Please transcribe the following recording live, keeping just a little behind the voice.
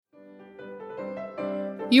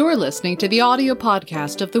You're listening to the audio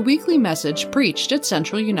podcast of the weekly message preached at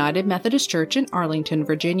Central United Methodist Church in Arlington,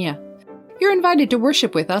 Virginia. You're invited to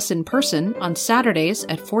worship with us in person on Saturdays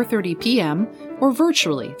at 4:30 p.m. or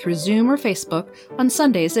virtually through Zoom or Facebook on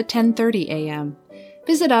Sundays at 10:30 a.m.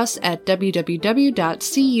 Visit us at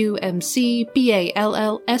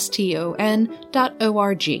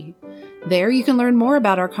www.cumcballston.org. There you can learn more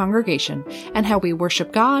about our congregation and how we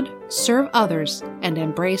worship God, serve others, and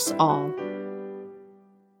embrace all.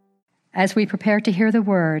 As we prepare to hear the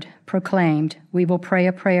word proclaimed, we will pray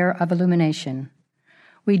a prayer of illumination.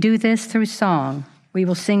 We do this through song. We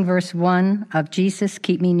will sing verse 1 of Jesus,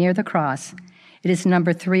 Keep Me Near the Cross. It is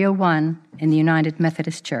number 301 in the United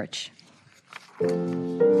Methodist Church.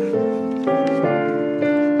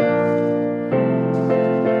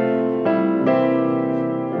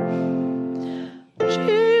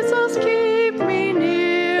 Jesus, keep me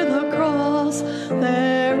near the cross,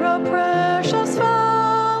 there a precious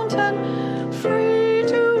fountain, free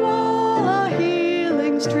to all a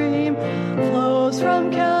healing stream, flows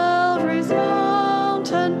from Calvary's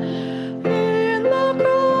mountain. In the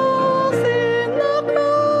cross,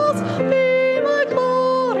 be my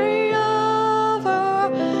glory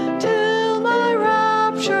ever, till my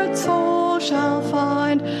raptured soul shall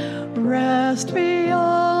find rest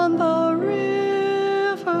beyond the river.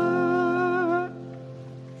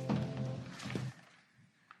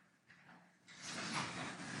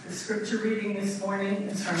 The scripture reading this morning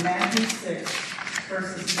is from Matthew 6,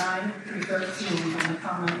 verses 9 through 13 from the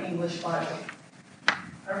Common English Bible.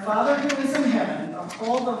 Our Father who is in heaven,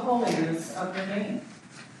 uphold the holiness of your name.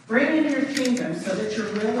 Bring in your kingdom so that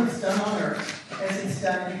your will is done on earth as it's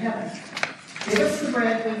done in heaven. Give us the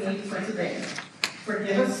bread we need for today.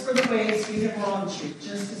 Forgive us for the ways we have wronged you,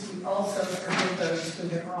 just as we also forgive those who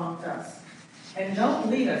have wronged us. And don't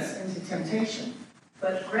lead us into temptation,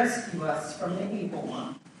 but rescue us from the evil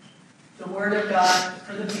one. The word of God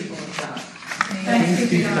for the people of God. Thanks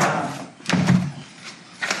be to God.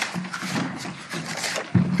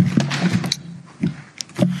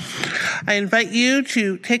 I invite you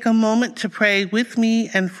to take a moment to pray with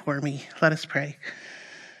me and for me. Let us pray.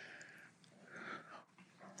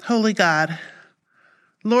 Holy God,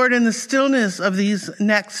 Lord, in the stillness of these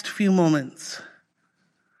next few moments,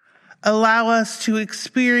 allow us to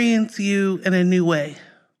experience you in a new way.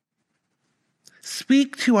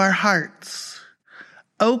 Speak to our hearts,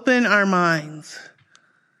 open our minds,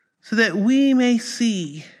 so that we may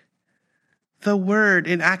see the word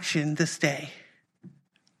in action this day.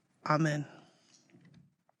 Amen.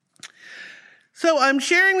 So I'm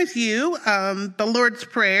sharing with you the Lord's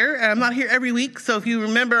Prayer. And I'm not here every week, so if you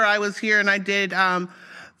remember, I was here and I did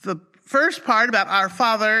the first part about our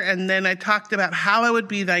Father, and then I talked about hallowed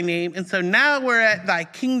be thy name. And so now we're at thy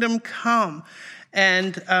kingdom come.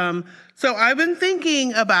 And so I've been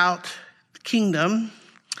thinking about kingdom,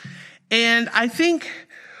 and I think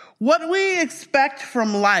what we expect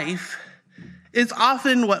from life is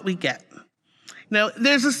often what we get. Now,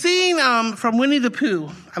 there's a scene from Winnie the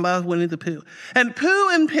Pooh. I love Winnie the Pooh. And Pooh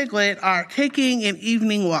and Piglet are taking an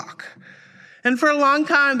evening walk. And for a long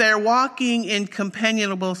time, they're walking in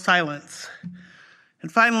companionable silence.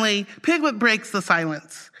 And finally, Piglet breaks the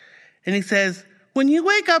silence. And he says, when you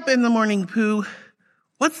wake up in the morning, Pooh,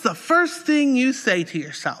 what's the first thing you say to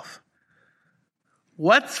yourself?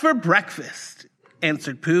 What's for breakfast?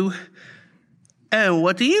 Answered Pooh. And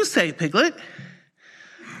what do you say, Piglet?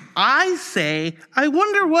 I say, I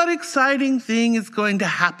wonder what exciting thing is going to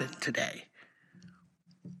happen today.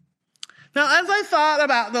 Now, as I thought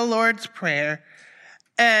about the Lord's Prayer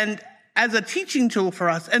and as a teaching tool for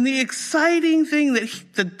us and the exciting thing that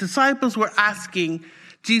the disciples were asking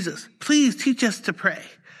Jesus, please teach us to pray,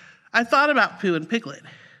 I thought about Pooh and Piglet.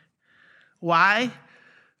 Why?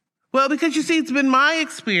 Well, because you see, it's been my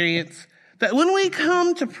experience that when we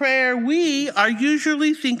come to prayer, we are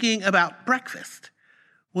usually thinking about breakfast,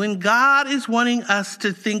 when God is wanting us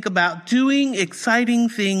to think about doing exciting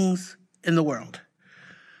things in the world.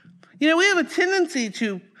 You know, we have a tendency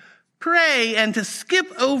to pray and to skip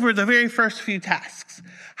over the very first few tasks.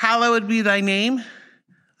 Hallowed be thy name,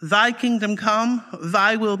 thy kingdom come,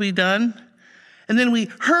 thy will be done. And then we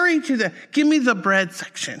hurry to the give me the bread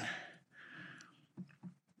section.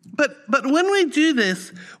 But when we do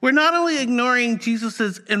this, we're not only ignoring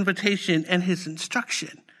Jesus' invitation and his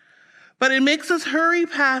instruction, but it makes us hurry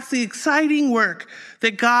past the exciting work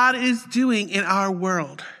that God is doing in our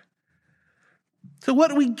world. So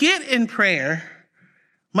what we get in prayer,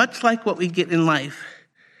 much like what we get in life,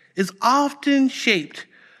 is often shaped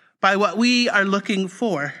by what we are looking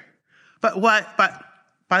for,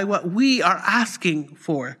 by what we are asking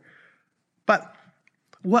for, but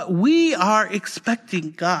what we are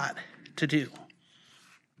expecting God to do.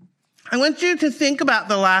 I want you to think about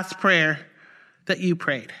the last prayer that you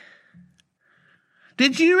prayed.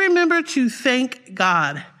 Did you remember to thank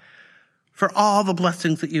God for all the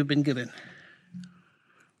blessings that you've been given?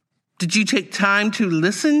 Did you take time to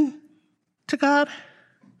listen to God?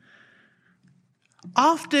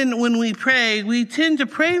 Often when we pray, we tend to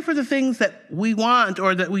pray for the things that we want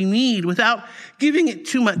or that we need without giving it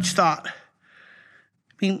too much thought.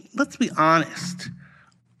 I mean, let's be honest.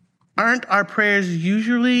 Aren't our prayers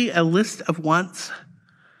usually a list of wants?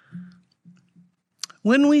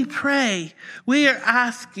 When we pray, we are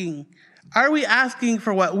asking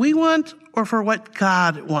for what we want or for what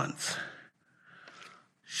God wants?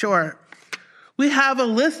 Sure, we have a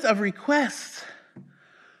list of requests,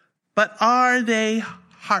 but are they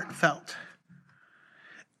heartfelt?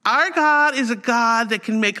 Our God is a God that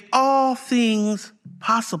can make all things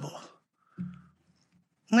possible.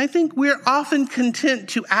 And I think we're often content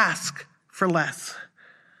to ask for less.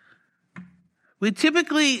 We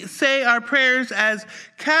typically say our prayers as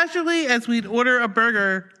casually as we'd order a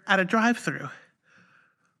burger at a drive-thru.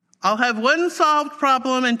 I'll have one solved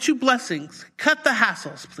problem and 2 blessings. Cut the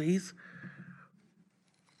hassles, please.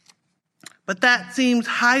 But that seems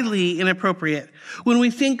highly inappropriate when we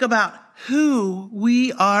think about who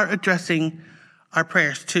we are addressing our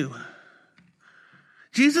prayers to.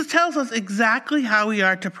 Jesus tells us exactly how we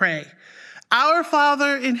are to pray. Our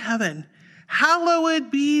Father in heaven,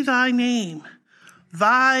 hallowed be thy name.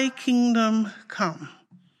 Thy kingdom come.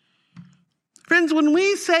 Friends, when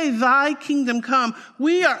we say thy kingdom come,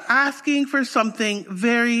 we are asking for something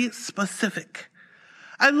very specific.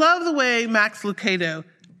 I love the way Max Lucado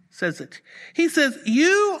says it. He says,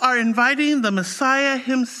 you are inviting the Messiah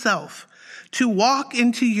himself to walk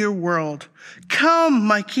into your world. Come,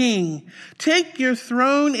 my King, take your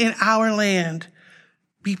throne in our land.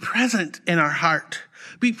 Be present in our heart.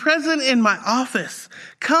 Be present in my office.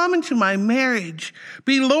 Come into my marriage.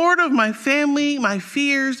 Be Lord of my family, my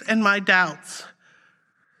fears, and my doubts.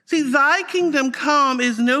 See, thy kingdom come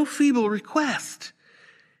is no feeble request.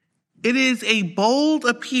 It is a bold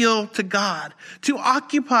appeal to God to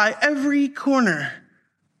occupy every corner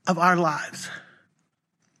of our lives.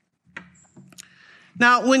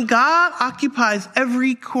 Now, when God occupies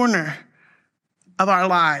every corner of our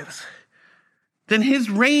lives, then his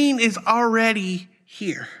reign is already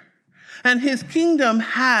here, and his kingdom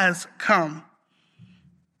has come.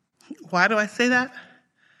 Why do I say that?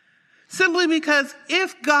 Simply because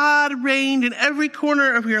if God reigned in every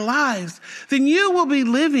corner of your lives, then you will be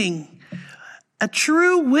living a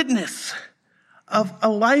true witness of a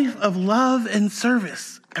life of love and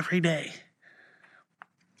service every day.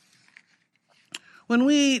 When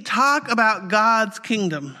we talk about God's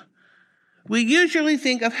kingdom, we usually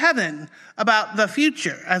think of heaven, about the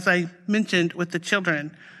future, as I mentioned with the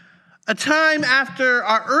children, a time after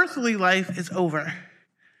our earthly life is over.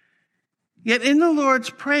 Yet in the Lord's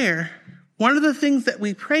Prayer, one of the things that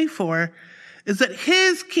we pray for is that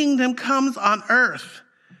his kingdom comes on earth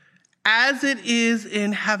as it is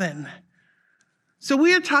in heaven. So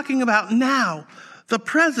we are talking about now, the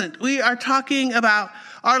present. We are talking about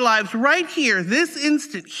our lives right here, this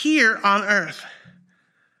instant, here on earth.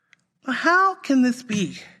 But how can this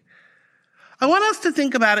be? I want us to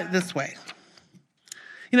think about it this way.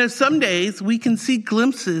 Some days we can see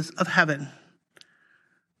glimpses of heaven.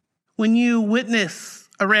 When you witness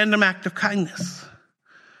a random act of kindness,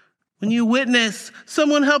 when you witness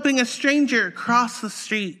someone helping a stranger cross the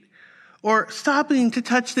street, or stopping to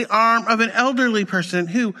touch the arm of an elderly person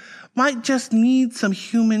who might just need some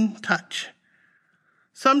human touch.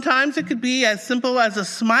 Sometimes it could be as simple as a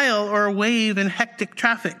smile or a wave in hectic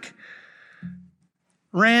traffic.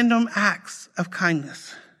 Random acts of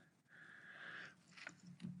kindness.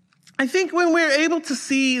 I think when we're able to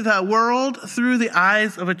see the world through the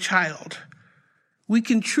eyes of a child, we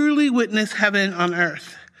can truly witness heaven on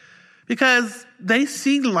earth, because they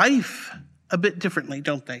see life a bit differently,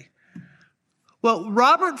 don't they? Well,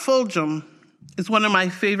 Robert Fulghum is one of my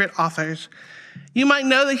favorite authors. You might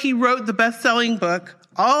know that he wrote the best-selling book,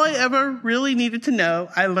 All I Ever Really Needed to Know,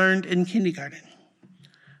 I Learned in Kindergarten.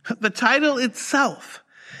 The title itself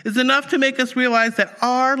is enough to make us realize that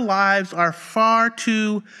our lives are far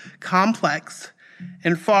too complex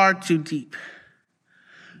and far too deep.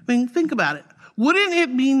 I mean, think about it. Wouldn't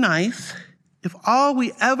it be nice if all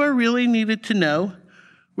we ever really needed to know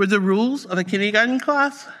were the rules of a kindergarten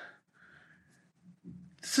class?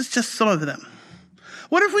 This is just some of them.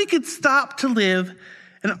 What if we could stop to live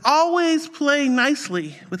and always play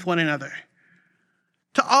nicely with one another?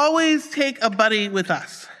 To always take a buddy with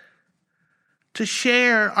us. To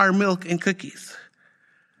share our milk and cookies.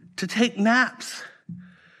 to take naps,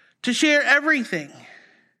 to share everything,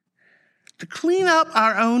 to clean up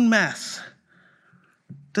our own mess,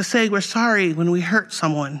 to say we're sorry when we hurt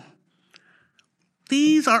someone.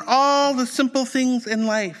 These are all the simple things in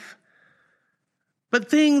life,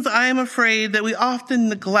 but things I am afraid that we often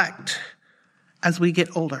neglect as we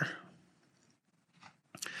get older.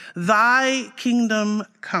 Thy kingdom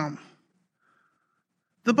come.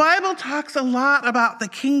 The Bible talks a lot about the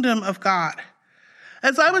kingdom of God.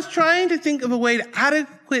 As I was trying to think of a way to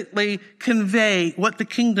adequately convey what the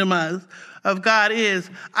kingdom of God is,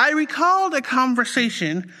 I recalled a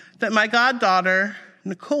conversation that my goddaughter,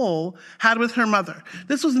 Nicole, had with her mother.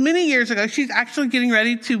 This was many years ago. She's actually getting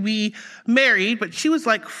ready to be married, but she was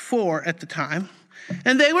like 4 at the time.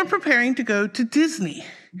 And they were preparing to go to Disney,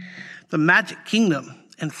 the Magic Kingdom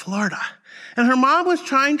in Florida. And her mom was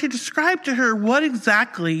trying to describe to her what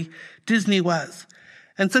exactly Disney was.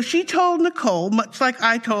 And so she told Nicole, much like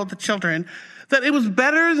I told the children, that it was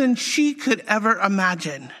better than she could ever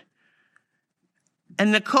imagine.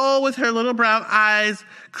 And Nicole, with her little brown eyes,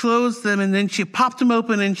 closed them, and then she popped them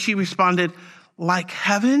open and she responded, like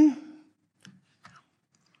heaven?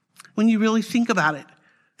 When you really think about it,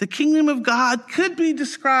 the kingdom of God could be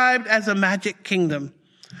described as a magic kingdom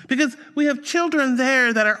because we have children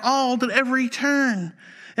there that are awed at every turn.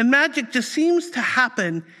 And magic just seems to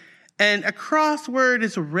happen, and a cross word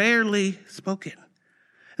is rarely spoken.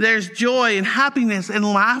 There's joy and happiness and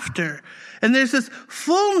laughter, and there's this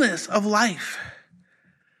fullness of life.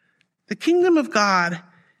 The kingdom of God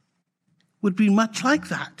would be much like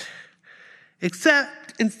that,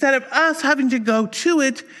 except instead of us having to go to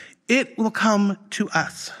it, it will come to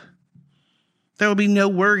us. There will be no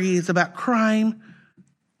worries about crime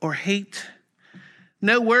or hate,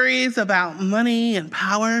 no worries about money and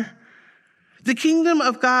power. The kingdom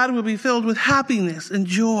of God will be filled with happiness and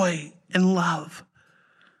joy and love.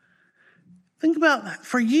 Think about that.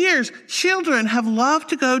 For years, children have loved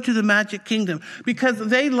to go to the Magic Kingdom because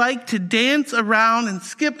they like to dance around and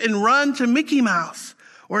skip and run to Mickey Mouse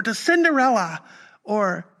or to Cinderella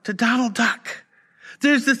or to Donald Duck.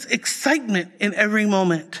 There's this excitement in every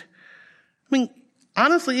moment. I mean,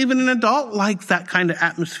 honestly, even an adult likes that kind of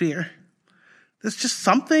atmosphere. There's just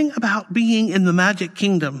something about being in the Magic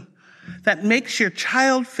Kingdom that makes your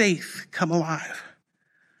child faith come alive.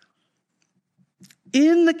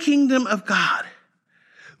 In the kingdom of God,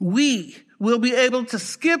 we will be able to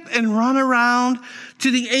skip and run around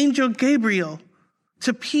to the angel Gabriel,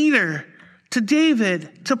 to Peter, to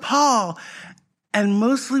David, to Paul, and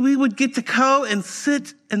mostly we would get to go and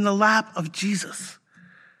sit in the lap of Jesus.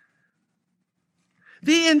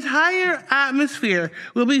 The entire atmosphere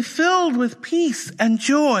will be filled with peace and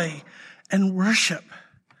joy and worship.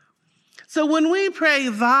 So when we pray,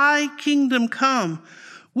 thy kingdom come,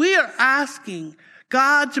 we are asking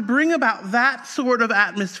God to bring about that sort of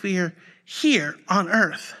atmosphere here on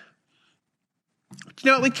earth. But you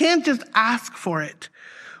know what? We can't just ask for it.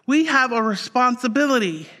 We have a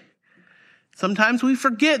responsibility. Sometimes we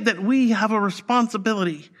forget that we have a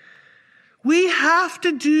responsibility. We have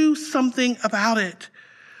to do something about it.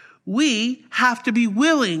 We have to be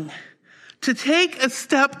willing to take a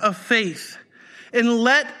step of faith and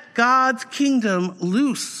let God's kingdom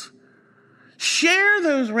loose. Share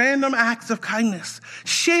those random acts of kindness.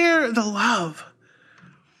 Share the love.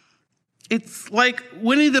 It's like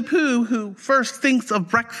Winnie the Pooh who first thinks of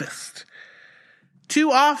breakfast.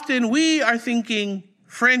 Too often we are thinking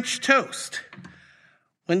French toast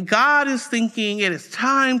when God is thinking it is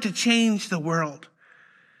time to change the world.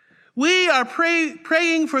 We are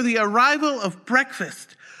praying for the arrival of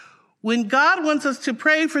breakfast when God wants us to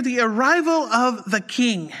pray for the arrival of the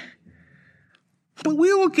King. But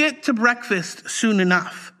we will get to breakfast soon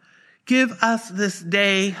enough. Give us this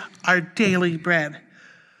day our daily bread.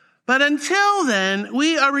 But until then,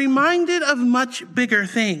 we are reminded of much bigger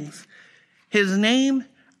things. His name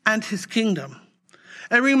and his kingdom.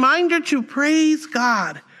 A reminder to praise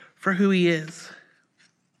God for who he is.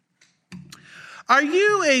 Are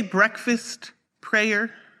you a breakfast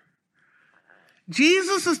prayer?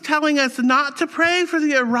 Jesus is telling us not to pray for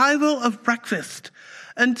the arrival of breakfast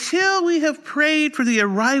until we have prayed for the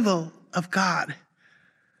arrival of God.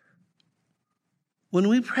 When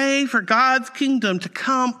we pray for God's kingdom to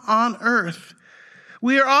come on earth,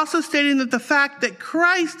 we are also stating that the fact that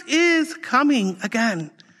Christ is coming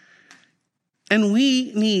again, and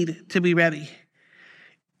we need to be ready.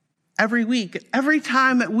 Every week, every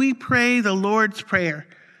time that we pray the Lord's Prayer,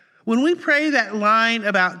 when we pray that line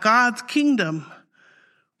about God's kingdom,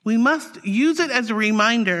 we must use it as a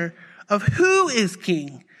reminder of who is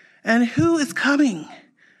king and who is coming.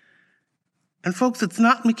 And folks, it's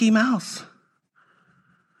not Mickey Mouse.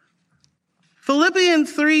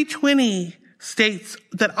 Philippians 3:20 states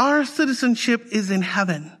that our citizenship is in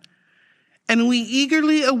heaven, and we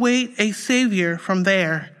eagerly await a Savior from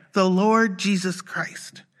there, the Lord Jesus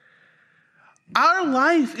Christ. Our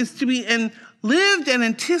life is to be lived in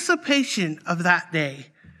anticipation of that day.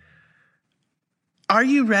 Are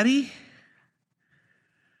you ready?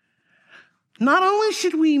 Not only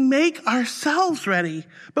should we make ourselves ready,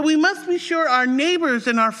 but we must be sure our neighbors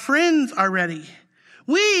and our friends are ready.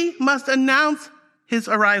 We must announce his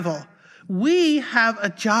arrival. We have a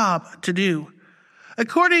job to do.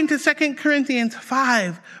 According to 2 Corinthians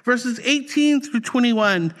 5, verses 18 through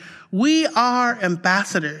 21, we are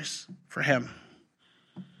ambassadors for him.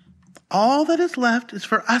 All that is left is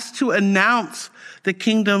for us to announce the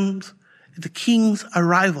king's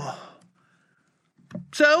arrival.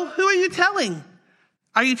 So, who are you telling?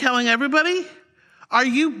 Are you telling everybody? Are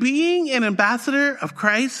you being an ambassador of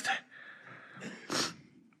Christ?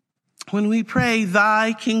 When we pray,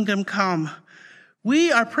 thy kingdom come,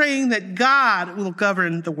 we are praying that God will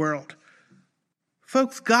govern the world.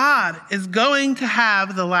 Folks, God is going to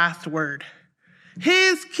have the last word.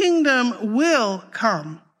 His kingdom will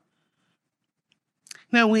come.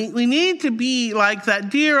 Now, we need to be like that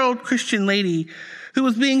dear old Christian lady who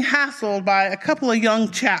was being hassled by a couple of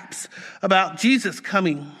young chaps about Jesus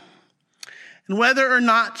coming and whether or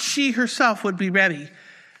not she herself would be ready.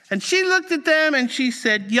 And she looked at them and she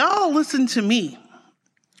said, y'all listen to me.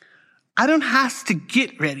 I don't have to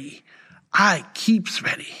get ready. I keeps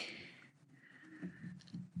ready.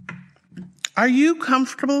 Are you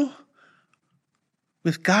comfortable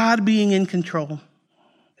with God being in control?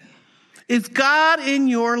 Is God in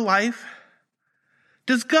your life?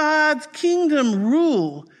 Does God's kingdom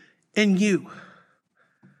rule in you?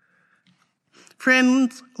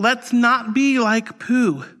 Friends, let's not be like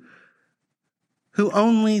Pooh, who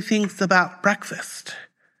only thinks about breakfast,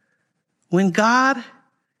 when God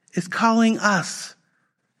is calling us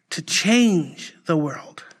to change the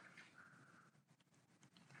world.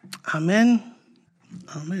 Amen.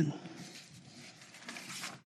 Amen.